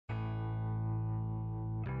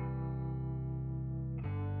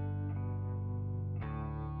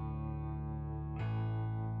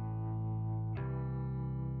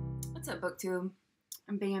What's up, BookTube?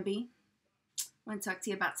 I'm Bambi. I want to talk to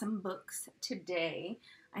you about some books today.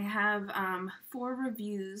 I have 4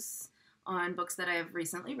 reviews on books that I have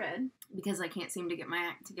recently read because I can't seem to get my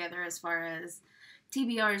act together as far as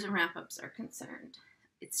TBRs and wrap-ups are concerned.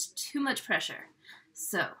 It's too much pressure.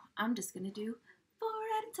 So I'm just going to do 4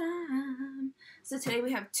 at a time. So today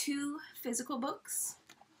we have 2 physical books.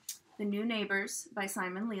 The New Neighbors by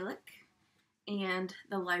Simon Lelic and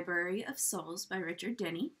The Library of Souls by Richard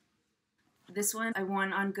Denney. This one I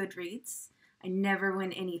won on Goodreads. I never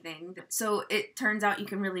win anything. So it turns out you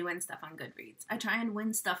can really win stuff on Goodreads. I try and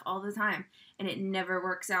win stuff all the time, and it never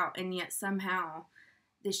works out. And yet somehow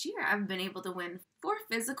this year I've been able to win 4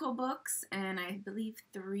 physical books and I believe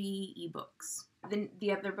 3 ebooks.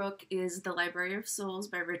 The other book is The Library of Souls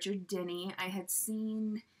by Richard Denney. I had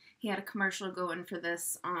seen he had a commercial going for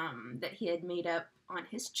this that he had made up on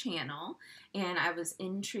his channel, and I was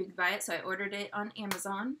intrigued by it, so I ordered it on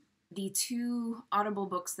Amazon. The 2 Audible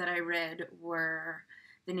books that I read were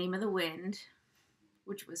The Name of the Wind,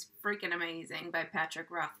 which was freaking amazing, by Patrick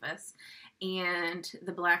Rothfuss, and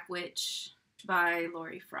The Black Witch by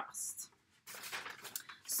Laurie Forest.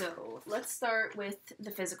 So let's start with the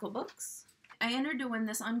physical books. I entered to win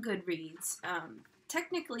this on Goodreads.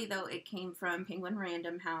 Technically, though, it came from Penguin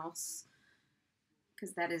Random House,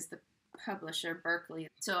 because that is the publisher, Berkeley.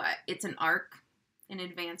 So it's an ARC, an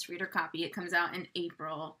advanced reader copy. It comes out in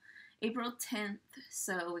April 10th,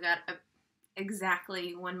 so we got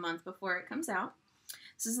exactly 1 month before it comes out.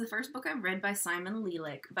 This is the first book I've read by Simon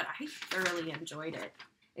Lelic, but I thoroughly enjoyed it.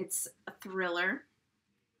 It's a thriller.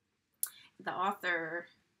 The author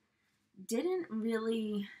didn't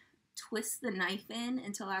really twist the knife in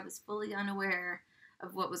until I was fully unaware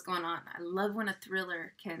of what was going on. I love when a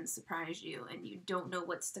thriller can surprise you and you don't know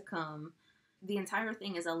what's to come. The entire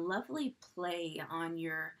thing is a lovely play on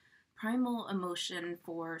your primal emotion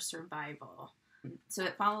for survival. So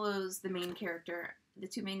it follows the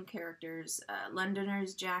two main characters,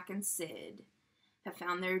 Londoners Jack and Sid, have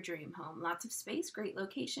found their dream home. Lots of space, great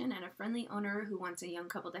location, and a friendly owner who wants a young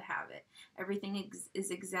couple to have it. Everything is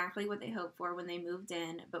exactly what they hoped for when they moved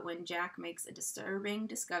in, but when Jack makes a disturbing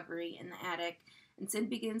discovery in the attic, and Sid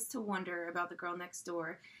begins to wonder about the girl next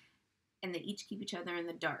door, and they each keep each other in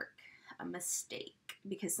the dark. A mistake,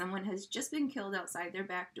 because someone has just been killed outside their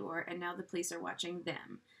back door, and now the police are watching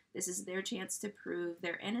them. This is their chance to prove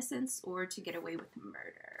their innocence or to get away with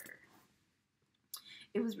murder.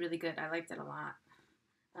 It was really good. I liked it a lot.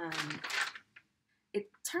 It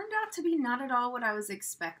turned out to be not at all what I was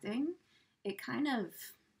expecting. It kind of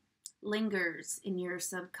lingers in your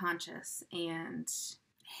subconscious and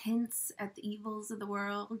hints at the evils of the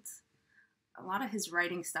world. A lot of his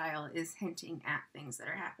writing style is hinting at things that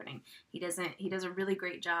are happening. He does a really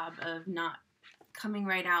great job of not coming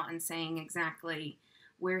right out and saying exactly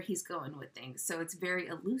where he's going with things. So it's very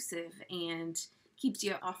elusive and keeps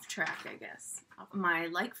you off track, I guess. My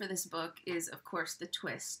like for this book is, of course, the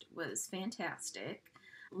twist was fantastic.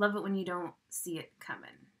 Love it when you don't see it coming.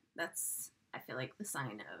 That's, I feel like, the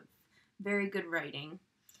sign of very good writing.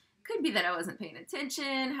 Could be that I wasn't paying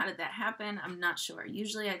attention. How did that happen? I'm not sure.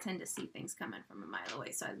 Usually I tend to see things coming from a mile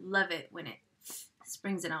away, so I love it when it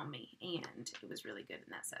springs it on me, and it was really good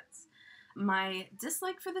in that sense. My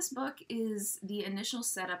dislike for this book is the initial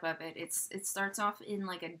setup of it. It starts off in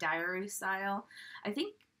like a diary style. I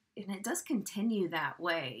think, and it does continue that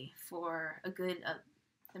way for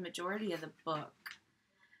the majority of the book.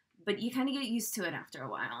 But you kind of get used to it after a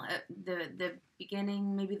while. The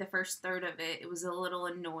beginning, maybe the first third of it, it was a little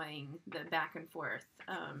annoying, the back and forth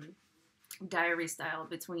diary style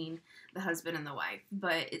between the husband and the wife.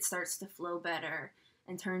 But it starts to flow better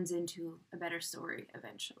and turns into a better story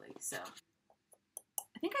eventually. So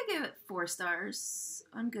I think I gave it 4 stars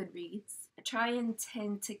on Goodreads. I try and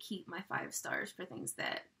tend to keep my 5 stars for things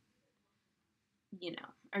that,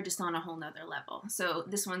 are just on a whole nother level. So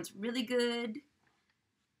this one's really good.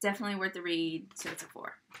 Definitely worth the read, so it's a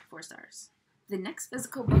 4 stars. The next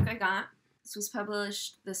physical book I got, this was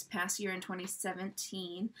published this past year in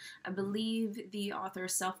 2017. I believe the author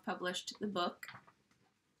self-published the book,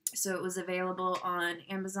 so it was available on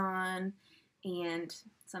Amazon and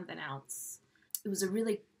something else. It was a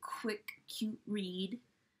really quick, cute read.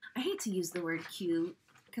 I hate to use the word cute,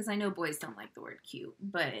 because I know boys don't like the word cute,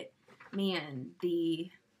 but man, the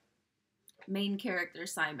main character,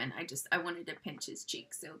 Simon, I wanted to pinch his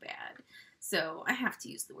cheek so bad. So I have to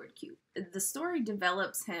use the word cute. The story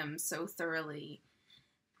develops him so thoroughly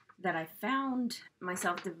that I found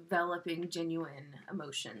myself developing genuine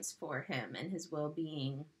emotions for him and his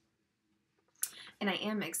well-being. And I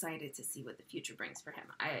am excited to see what the future brings for him.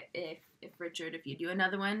 If Richard, if you do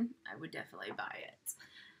another one, I would definitely buy it.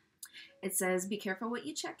 It says, be careful what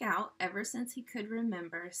you check out. Ever since he could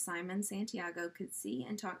remember, Simon Santiago could see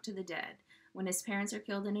and talk to the dead. When his parents are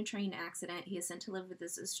killed in a train accident, he is sent to live with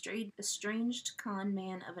this estranged con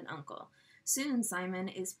man of an uncle. Soon, Simon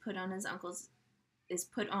is put on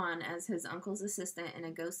as his uncle's assistant in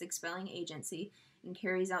a ghost expelling agency and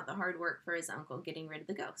carries out the hard work for his uncle, getting rid of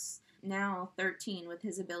the ghosts. Now 13, with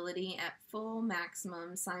his ability at full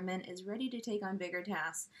maximum, Simon is ready to take on bigger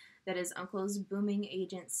tasks that his uncle's booming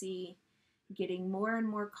agency, getting more and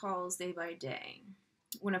more calls day by day.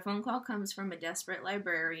 When a phone call comes from a desperate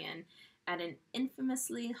librarian at an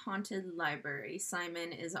infamously haunted library,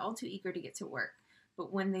 Simon is all too eager to get to work.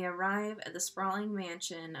 But when they arrive at the sprawling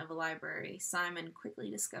mansion of a library, Simon quickly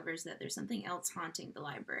discovers that there's something else haunting the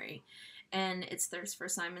library, and its thirst for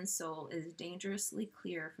Simon's soul is dangerously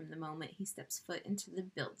clear from the moment he steps foot into the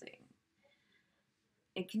building.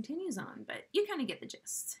 It continues on, but you kind of get the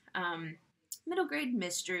gist. Middle grade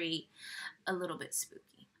mystery, a little bit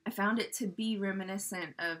spooky. I found it to be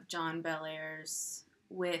reminiscent of John Belair's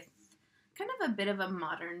with kind of a bit of a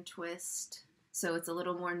modern twist. So it's a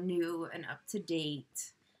little more new and up to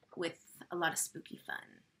date with a lot of spooky fun.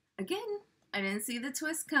 Again, I didn't see the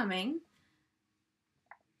twist coming.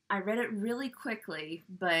 I read it really quickly,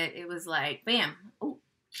 but it was like, bam, oh,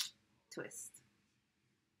 twist.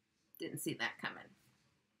 Didn't see that coming,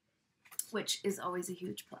 which is always a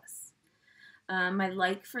huge plus. My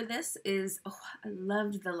like for this is, I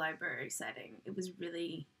loved the library setting. It was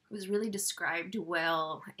really described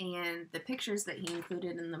well, and the pictures that he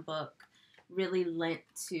included in the book really lent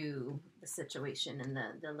to the situation and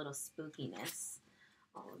the little spookiness.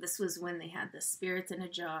 Oh, this was when they had the spirits in a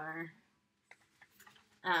jar.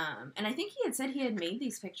 And I think he had said he had made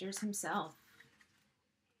these pictures himself.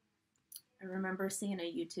 I remember seeing a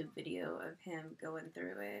YouTube video of him going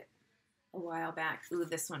through it a while back. Ooh,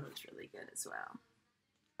 this one was really good as well.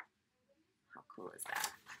 How cool is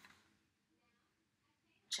that?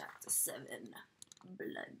 Chapter 7,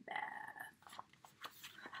 Bloodbath.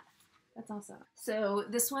 That's awesome. So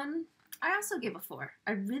this one, I also gave a 4.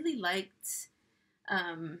 I really liked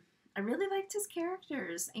his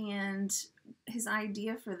characters and his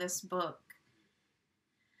idea for this book.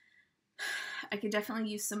 I could definitely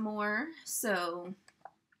use some more, so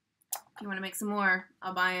if you want to make some more,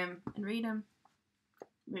 I'll buy them and read them.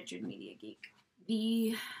 Richard Media Geek.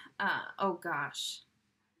 The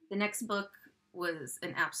next book was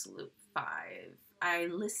an absolute 5. I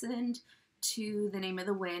listened to The Name of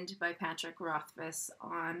the Wind by Patrick Rothfuss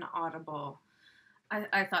on Audible.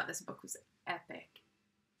 I thought this book was epic.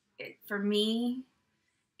 For me,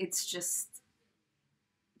 it's just,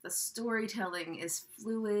 the storytelling is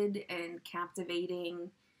fluid and captivating.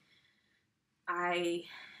 I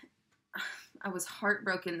was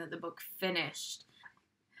heartbroken that the book finished.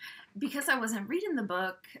 Because I wasn't reading the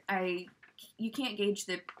book, you can't gauge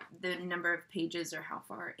the number of pages or how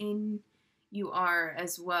far in you are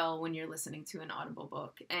as well when you're listening to an Audible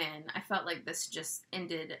book. And I felt like this just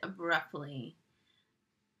ended abruptly.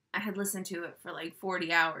 I had listened to it for like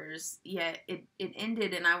 40 hours, yet it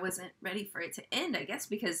ended and I wasn't ready for it to end, I guess,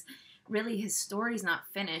 because really his story's not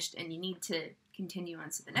finished and you need to continue on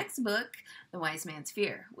to the next book, The Wise Man's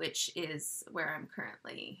Fear, which is where I'm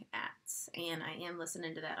currently at. And I am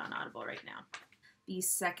listening to that on Audible right now. The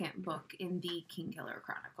second book in the Kingkiller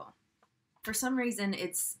Chronicle. For some reason,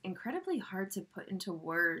 it's incredibly hard to put into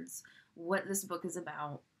words what this book is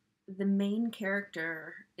about. The main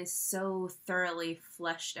character is so thoroughly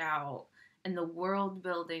fleshed out and the world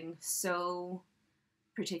building so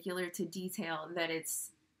particular to detail that it's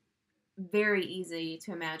very easy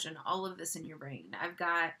to imagine all of this in your brain.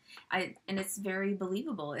 And it's very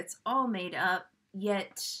believable. It's all made up,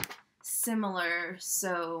 yet similar.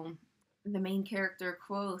 So the main character,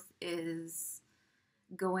 Quoth, is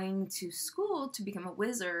going to school to become a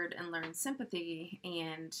wizard and learn sympathy,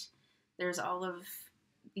 and there's all of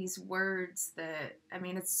these words that,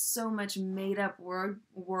 it's so much made up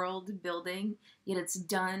world building, yet it's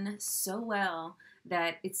done so well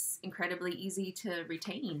that it's incredibly easy to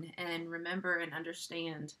retain and remember and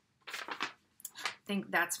understand. I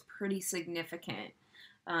think that's pretty significant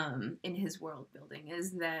in his world building,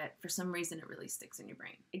 is that for some reason it really sticks in your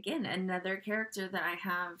brain. Again, another character that I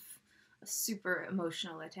have a super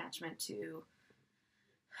emotional attachment to.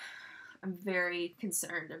 I'm very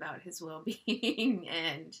concerned about his well-being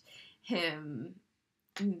and him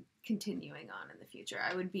continuing on in the future.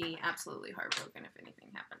 I would be absolutely heartbroken if anything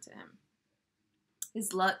happened to him.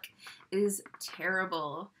 His luck is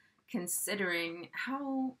terrible considering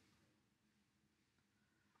how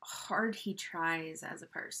hard he tries as a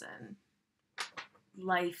person.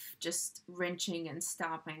 life just wrenching and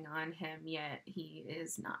stopping on him, yet he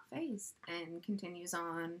is not fazed and continues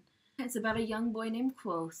on. It's about a young boy named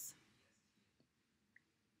Quoth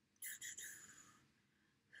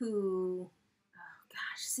who, oh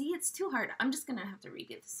gosh, see, it's too hard. I'm just gonna have to read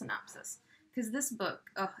you the synopsis, because this book,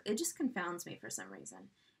 oh, it just confounds me for some reason,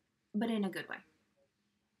 but in a good way.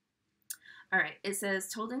 All right, it says,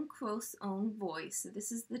 told in Quoth's own voice,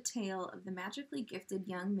 this is the tale of the magically gifted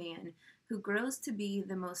young man who grows to be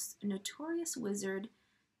the most notorious wizard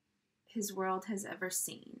his world has ever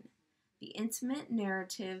seen. The intimate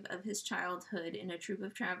narrative of his childhood in a troupe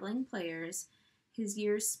of traveling players, his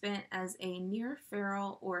years spent as a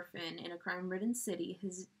near-feral orphan in a crime-ridden city,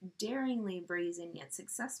 his daringly brazen yet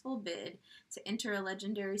successful bid to enter a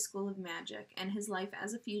legendary school of magic, and his life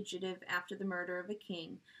as a fugitive after the murder of a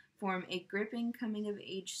king form a gripping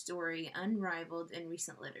coming-of-age story unrivaled in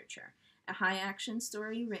recent literature. A high-action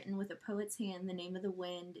story written with a poet's hand, The Name of the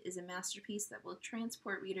Wind, is a masterpiece that will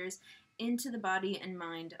transport readers into the body and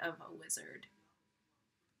mind of a wizard.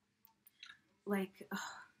 Like, oh,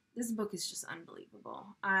 this book is just unbelievable.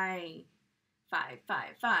 5, 5,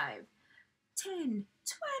 5, 10,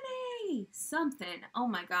 20, something. Oh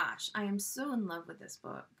my gosh, I am so in love with this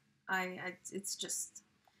book.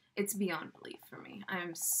 It's beyond belief for me.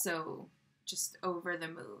 I'm so just over the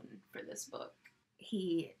moon for this book.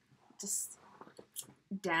 He just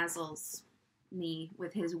dazzles me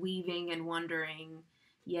with his weaving and wondering,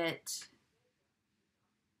 yet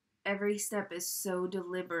every step is so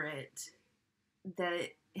deliberate that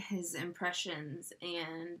his impressions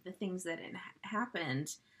and the things that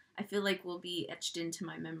happened, I feel like will be etched into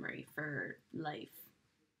my memory for life.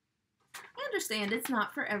 I understand it's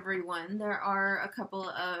not for everyone. There are a couple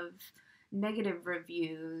of negative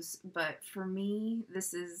reviews, but for me,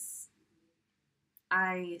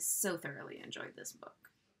 I so thoroughly enjoyed this book.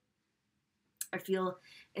 I feel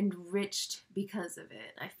enriched because of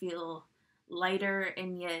it. I feel lighter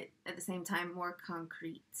and yet at the same time more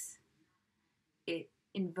concrete. It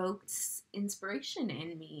invoked inspiration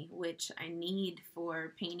in me, which I need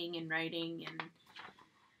for painting and writing and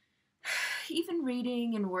even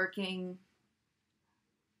reading and working.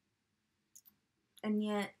 And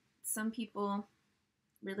yet some people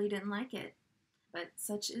really didn't like it. But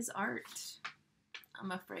such is art.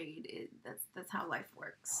 I'm afraid that's how life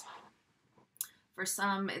works. For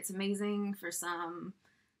some, it's amazing. For some,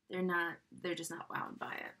 they're just not wowed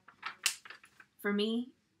by it. For me,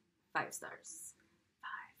 5 stars. 5,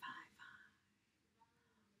 5,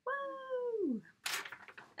 5. Woo!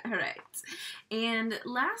 All right. And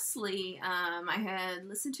lastly, I had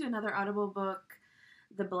listened to another Audible book,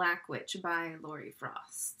 The Black Witch by Laurie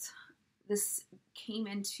Forest. This came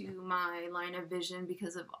into my line of vision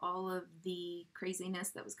because of all of the craziness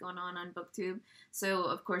that was going on BookTube. So,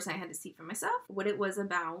 of course, I had to see for myself what it was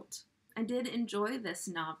about. I did enjoy this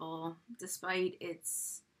novel, despite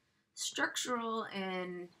its structural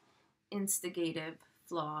and instigative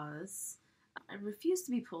flaws. I refuse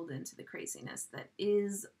to be pulled into the craziness that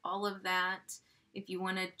is all of that. If you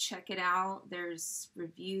want to check it out, there's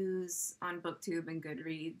reviews on BookTube and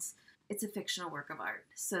Goodreads. It's a fictional work of art,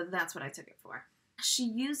 so that's what I took it for. She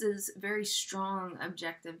uses very strong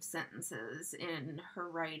objective sentences in her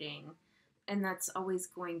writing, and that's always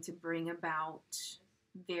going to bring about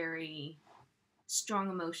very strong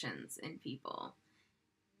emotions in people.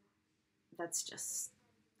 That's just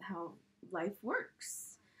how life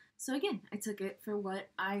works. So again, I took it for what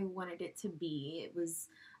I wanted it to be. It was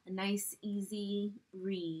a nice, easy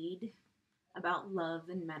read about love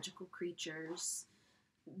and magical creatures.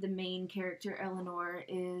 The main character, Eleanor,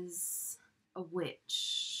 is a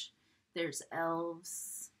witch. There's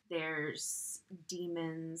elves. There's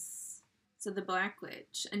demons. So the Black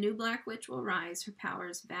Witch. A new Black Witch will rise, her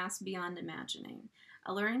powers vast beyond imagining.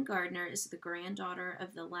 Ellerin Gardner is the granddaughter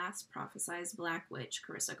of the last prophesied Black Witch,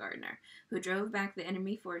 Carissa Gardner, who drove back the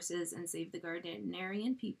enemy forces and saved the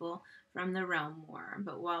Gardnerian people from the Realm War.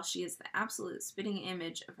 But while she is the absolute spitting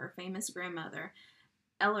image of her famous grandmother,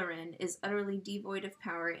 Ellerin is utterly devoid of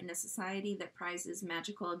power in a society that prizes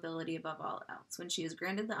magical ability above all else. When she is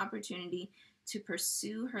granted the opportunity to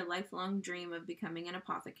pursue her lifelong dream of becoming an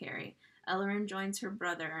apothecary, Ellerin joins her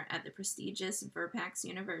brother at the prestigious Verpax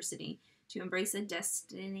University to embrace a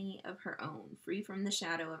destiny of her own, free from the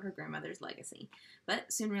shadow of her grandmother's legacy, but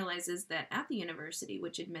soon realizes that at the university,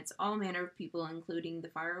 which admits all manner of people, including the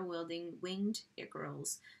fire-wielding winged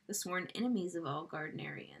Icarals, the sworn enemies of all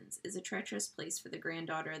Gardnerians, is a treacherous place for the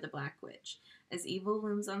granddaughter of the Black Witch. As evil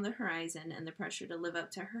looms on the horizon and the pressure to live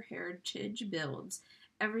up to her heritage builds,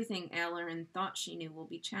 everything Ellerin thought she knew will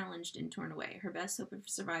be challenged and torn away. Her best hope of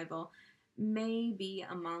survival may be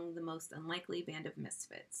among the most unlikely band of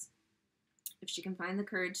misfits, if she can find the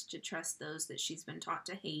courage to trust those that she's been taught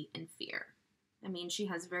to hate and fear. I mean, she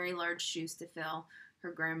has very large shoes to fill.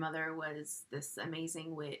 Her grandmother was this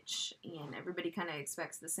amazing witch, and everybody kind of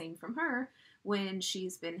expects the same from her when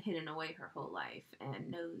she's been hidden away her whole life and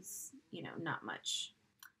knows, not much.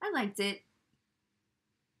 I liked it.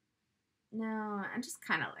 No, I just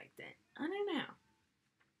kind of liked it. I don't know.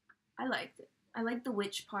 I liked it. I liked the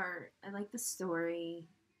witch part. I liked the story.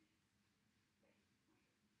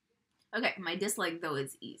 Okay, my dislike, though,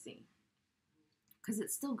 is easy. Because it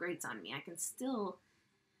still grates on me.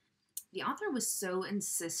 The author was so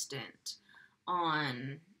insistent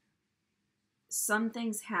on some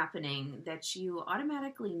things happening that you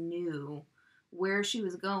automatically knew where she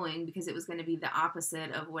was going because it was going to be the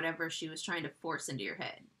opposite of whatever she was trying to force into your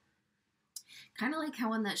head. Kind of like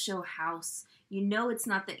how in that show House, you know it's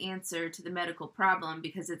not the answer to the medical problem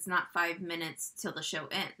because it's not 5 minutes till the show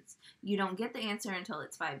ends. You don't get the answer until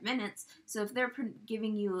it's 5 minutes. So if they're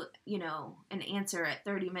giving you, an answer at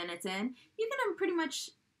 30 minutes in, you can pretty much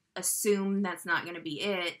assume that's not going to be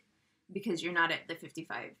it because you're not at the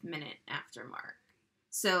 55-minute after mark.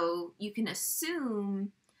 So you can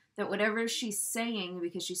assume that whatever she's saying,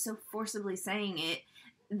 because she's so forcibly saying it,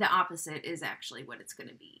 the opposite is actually what it's going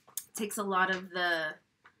to be. It takes a lot of the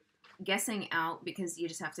guessing out because you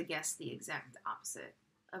just have to guess the exact opposite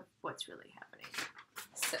of what's really happening.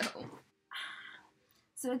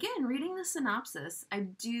 So again, reading the synopsis,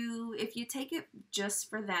 if you take it just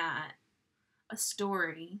for that, a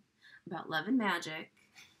story about love and magic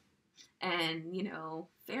and,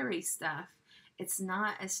 fairy stuff, it's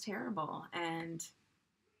not as terrible. And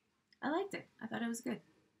I liked it. I thought it was good.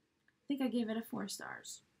 I think I gave it a 4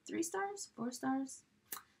 stars. 3 stars? 4 stars?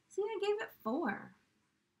 See, I gave it 4.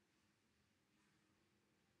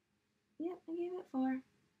 Yep, I gave it 4.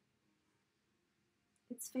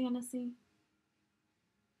 It's fantasy.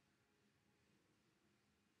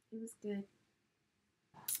 It was good.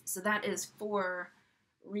 So that is 4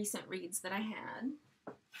 recent reads that I had.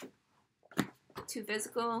 2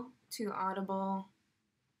 physical, 2 audible.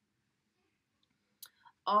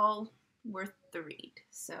 All worth the read.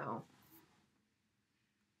 So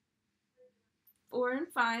 4 and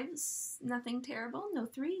 5s, nothing terrible. No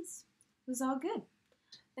 3s. It was all good.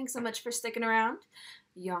 Thanks so much for sticking around.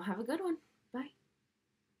 Y'all have a good one.